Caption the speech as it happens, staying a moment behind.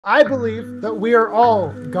I believe that we are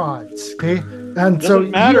all gods. Okay, and so Doesn't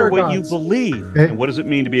ye matter are what you gods. believe. Okay, And what does it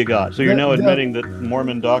mean to be a god? So you're now the, admitting that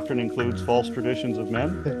Mormon doctrine includes false traditions of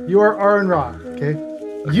men? okay. You are Aron Ra. Okay,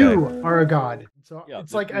 Okay. you are a god. So Yeah,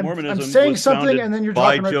 it's that like I'm Mormonism saying was something founded and then you're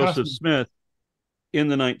by talking right past Joseph me. Smith in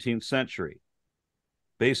the 19th century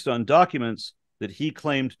based on documents that he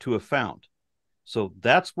claimed to have found. So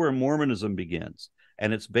that's where Mormonism begins.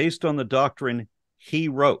 And it's based on the doctrine he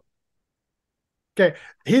wrote. Okay,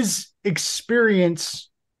 his experience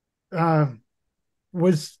uh,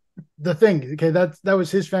 was the thing. Okay, that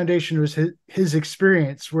was his foundation. Was his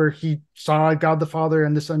experience where he saw God the Father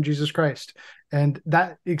and the Son Jesus Christ, and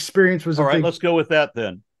that experience was a All right, big. let's go with that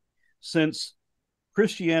then. Since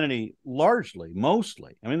Christianity largely,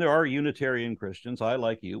 mostly, I mean, there are Unitarian Christians. I,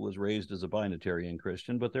 like you, was raised as a binitarian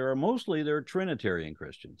Christian, but there are Trinitarian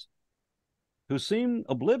Christians who seem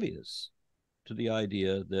oblivious to the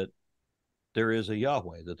idea that there is a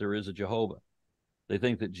Yahweh, that there is a Jehovah. They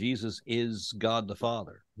think that Jesus is God the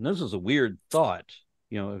Father. And this is a weird thought.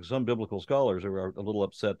 You know, some biblical scholars are a little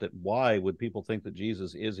upset that why would people think that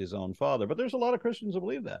Jesus is his own father? But there's a lot of Christians who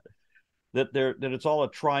believe that it's all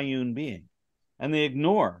a triune being. And they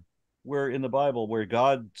ignore where in the Bible where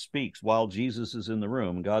God speaks while Jesus is in the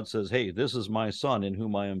room. God says, "Hey, this is my son in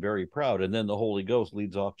whom I am very proud." And then the Holy Ghost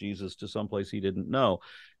leads off Jesus to someplace he didn't know.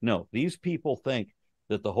 No, these people think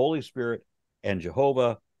that the Holy Spirit and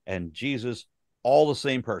Jehovah and Jesus all the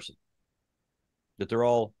same person, that they're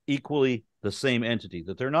all equally the same entity,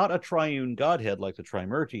 that they're not a triune Godhead like the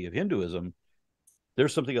Trimurti of Hinduism.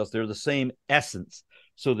 There's something else. They're the same essence.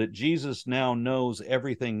 So that Jesus now knows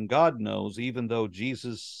everything God knows, even though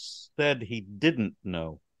Jesus said he didn't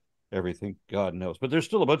know everything God knows. But there's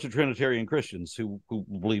still a bunch of Trinitarian Christians who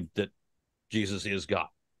believe that Jesus is God.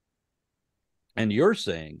 And you're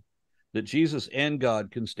saying that Jesus and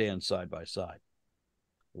God can stand side by side.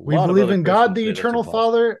 A We lot of believe other in God, Christians the say that's eternal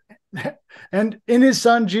impossible. Father, and in His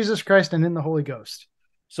Son Jesus Christ, and in the Holy Ghost.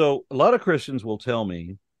 So a lot of Christians will tell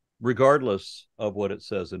me, regardless of what it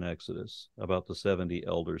says in Exodus about the 70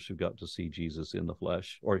 elders who got to see Jesus in the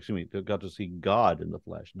flesh, or excuse me, who got to see God in the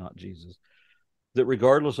flesh, not Jesus, that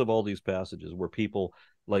regardless of all these passages where people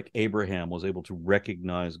like Abraham was able to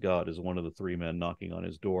recognize God as one of the three men knocking on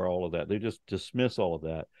his door, all of that, they just dismiss all of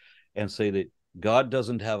that and say that God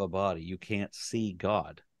doesn't have a body. You can't see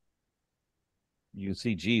God. You can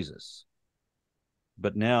see Jesus.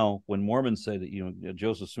 But now, when Mormons say that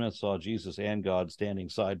Joseph Smith saw Jesus and God standing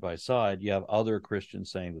side by side, you have other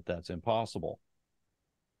Christians saying that that's impossible.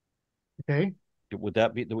 Okay, Would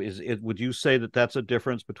that be? Is it? Would you say that that's a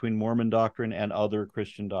difference between Mormon doctrine and other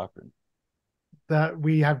Christian doctrine? that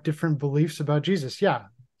we have different beliefs about Jesus. Yeah.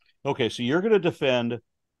 Okay, so you're going to defend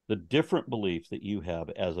the different belief that you have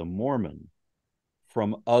as a Mormon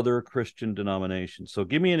from other Christian denominations. So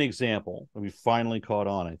give me an example. We finally caught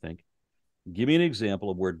on, I think. Give me an example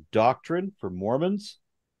of where doctrine for Mormons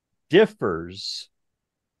differs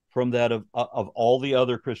from that of all the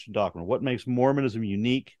other Christian doctrine. What makes Mormonism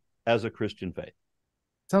unique as a Christian faith?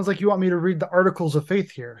 Sounds like you want me to read the Articles of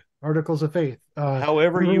Faith here. Articles of Faith.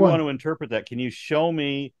 However Number you want one. to interpret that, can you show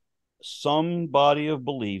me some body of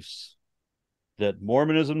beliefs that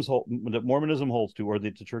Mormonism holds to, or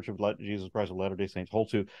that the Church of Jesus Christ of Latter-day Saints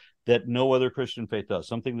holds to, that no other Christian faith does?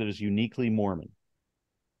 Something that is uniquely Mormon.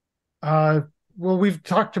 Uh, well, we've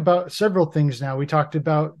talked about several things now. We talked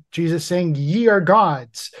about Jesus saying, "Ye are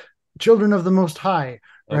gods, children of the Most High."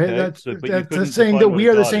 Right? Okay, That's so but you that's couldn't saying that define what a we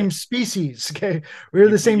are the god same is. species. Okay, we are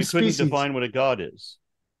the But same you couldn't species. define what a god is.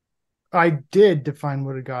 I did define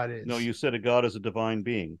what a god No, is. you said a god is a divine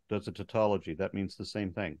being. That's a tautology. That means the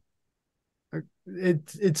same thing.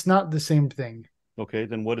 It's not the same thing. Okay,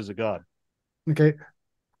 then what is a god? Okay,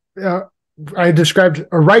 uh, I described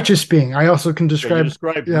a righteous being. I also can Yeah, you describe.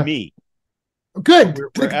 described Yeah, me, but good.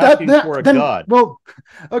 we're That asking that for a then god. well,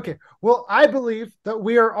 okay. Well, I believe that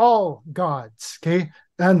we are all gods. Okay,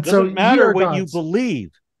 and so Doesn't ye matter are what you gods.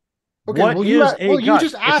 believe. Okay, What is a well you god?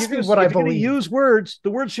 just asked me what I If you're going to believed. use words,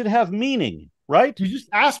 the words should have meaning, right? You just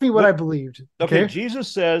asked me what I What? believed. Okay, Okay, Jesus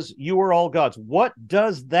says you are all gods. What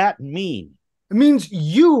does that mean? it means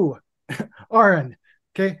you, Aaron.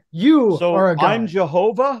 Okay, you are So a I'm god.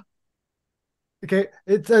 Jehovah. Okay,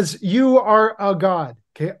 it says you are a god.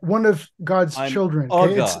 Okay, one of God's I'm children. a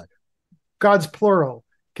Okay, it's god. God's plural.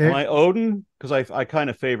 Am Okay, I Odin? Because I kind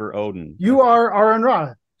of favor Odin. I you think are Aaron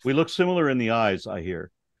Ra. we look similar in the eyes. I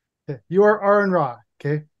hear. Okay? You are Aaron Ra.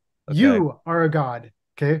 Okay, Okay, you are a god.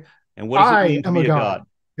 Okay, and what does it I mean to am a be a god. god?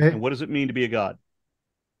 Okay, And what does it mean to be a god?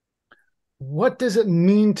 what does it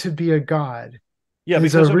mean to be a god? Yeah,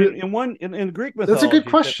 Is a because I real. mean, in Greek That's a good mythology,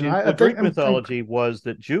 question. I the think Greek mythology was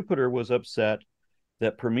that Jupiter was upset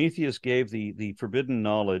that Prometheus gave the forbidden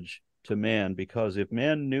knowledge to man, because if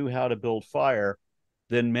man knew how to build fire,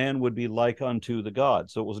 then man would be like unto the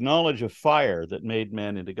gods. So it was knowledge of fire that made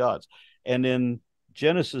man into gods. And in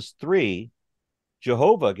Genesis 3,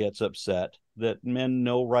 Jehovah gets upset that men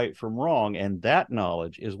know right from wrong, and that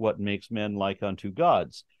knowledge is what makes men like unto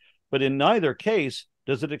gods. But in neither case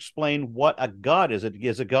does it explain what a god is.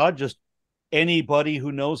 Is a god just anybody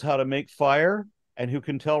who knows how to make fire and who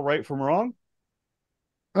can tell right from wrong?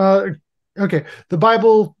 Okay. The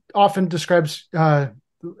Bible often describes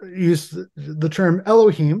use the term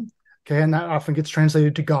Elohim, okay, and that often gets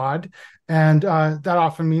translated to God, and that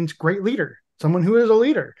often means great leader, someone who is a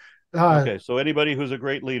leader. Okay, so anybody who's a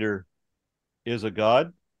great leader is a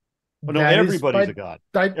god? Oh, no, That is everybody's a god.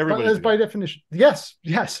 Everybody's a by god. definition. Yes,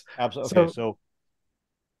 yes. Absolutely. Okay, so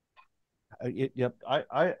yep,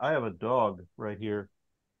 I have a dog right here.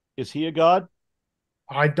 Is he a god?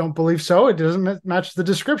 I don't believe so. It doesn't match the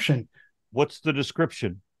description. What's the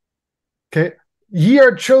description? Okay. Ye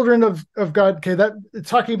are children of God. Okay, that it's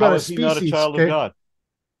talking about How a is he species. not a child okay? of God?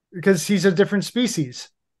 Because he's a different species.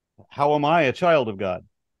 How am I a child of God?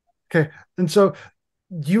 Okay. And so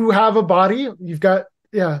you have a body. You've got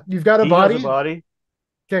a He body. has a body.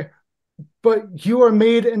 Okay. But you are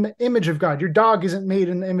made in the image of God. Your dog isn't made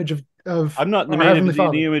in the image of I'm not our Heavenly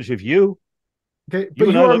Father. the image of you. Okay. You But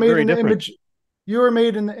and you I are look made very in the different. image. You are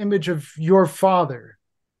made in the image of your Father.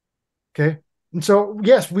 Okay. And so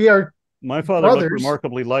yes, we are My father brothers. looked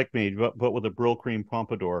remarkably like me, but with a Brill cream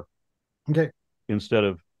pompadour. Okay. Instead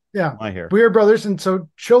of my hair. We are brothers, and so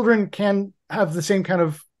children can have the same kind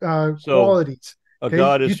of qualities. A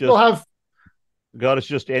god is still have God is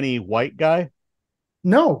just any white guy?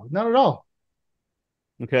 No, not at all.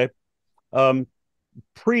 Okay.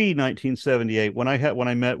 Pre 1978, when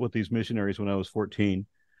I met with these missionaries when I was 14,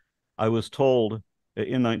 I was told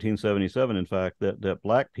in 1977, in fact, that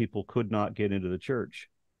black people could not get into the church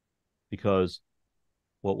because,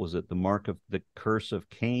 what was it? The mark of the curse of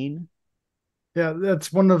Cain. Yeah,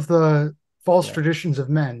 that's one of the false traditions of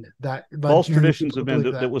men that false traditions of men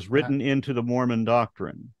that was written into the Mormon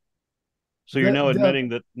doctrine. So you're now admitting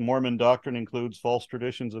that Mormon doctrine includes false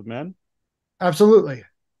traditions of men? Absolutely.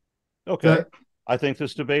 Okay. I think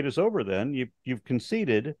this debate is over then. You've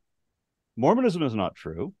conceded Mormonism is not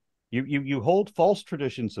true. You hold false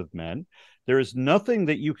traditions of men. There is nothing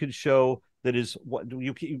that you could show that is what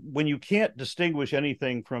you when you can't distinguish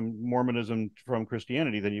anything from Mormonism from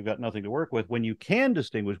Christianity, then you've got nothing to work with. When you can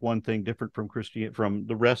distinguish one thing different from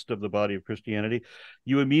the rest of the body of Christianity,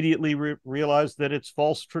 you immediately realize that it's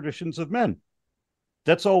false traditions of men.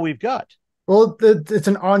 That's all we've got. Well, it's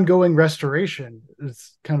an ongoing restoration.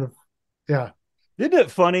 It's kind of, yeah. Isn't it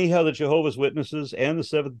funny how the Jehovah's Witnesses and the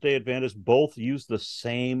Seventh-day Adventists both use the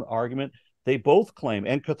same argument? They both claim,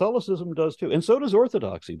 and Catholicism does too, and so does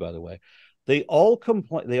Orthodoxy, by the way. They all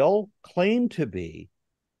claim to be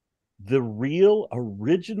the real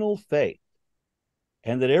original faith,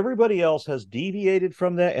 and that everybody else has deviated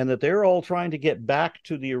from that, and that they're all trying to get back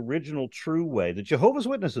to the original true way. The Jehovah's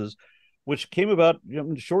Witnesses, which came about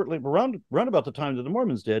shortly around about the time that the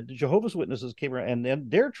Mormons did, the Jehovah's Witnesses came around, and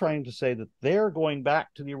they're trying to say that they're going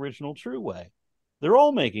back to the original true way. They're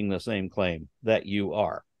all making the same claim that you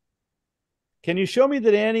are. Can you show me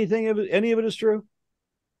that any of it is true?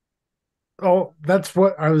 Oh, that's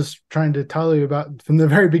what I was trying to tell you about from the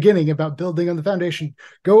very beginning, about building on the foundation.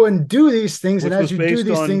 Go and do these things, and as you do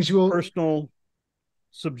these things, you will personal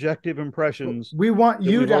subjective impressions. We want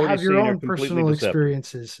you to have your own personal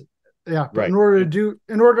experiences. Yeah, but right.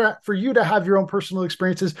 in order for you to have your own personal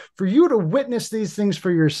experiences, for you to witness these things for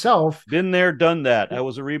yourself. Been there, done that. I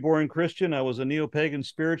was a reborn Christian. I was a neo-pagan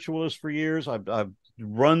spiritualist for years. I've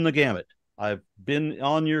run the gamut. I've been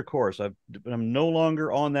on your course. I'm no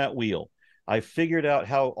longer on that wheel. I figured out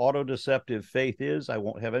how auto-deceptive faith is. I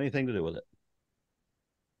won't have anything to do with it.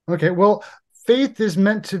 Okay, well, faith is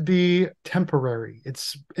meant to be temporary.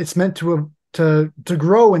 It's meant to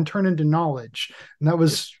grow and turn into knowledge, and that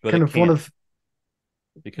was kind of one of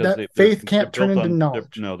because faith can't turn into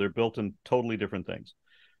knowledge. No, they're built in totally different things.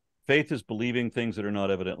 Faith is believing things that are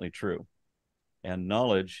not evidently true, and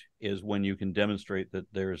knowledge is when you can demonstrate that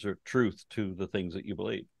there's a truth to the things that you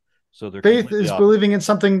believe. So faith is believing in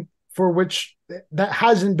something for which that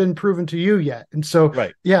hasn't been proven to you yet, and so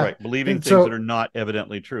believing things that are not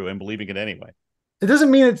evidently true and believing it anyway. It doesn't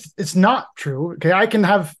mean it's not true. Okay, I can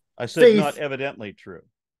have. I said faith. Not evidently true.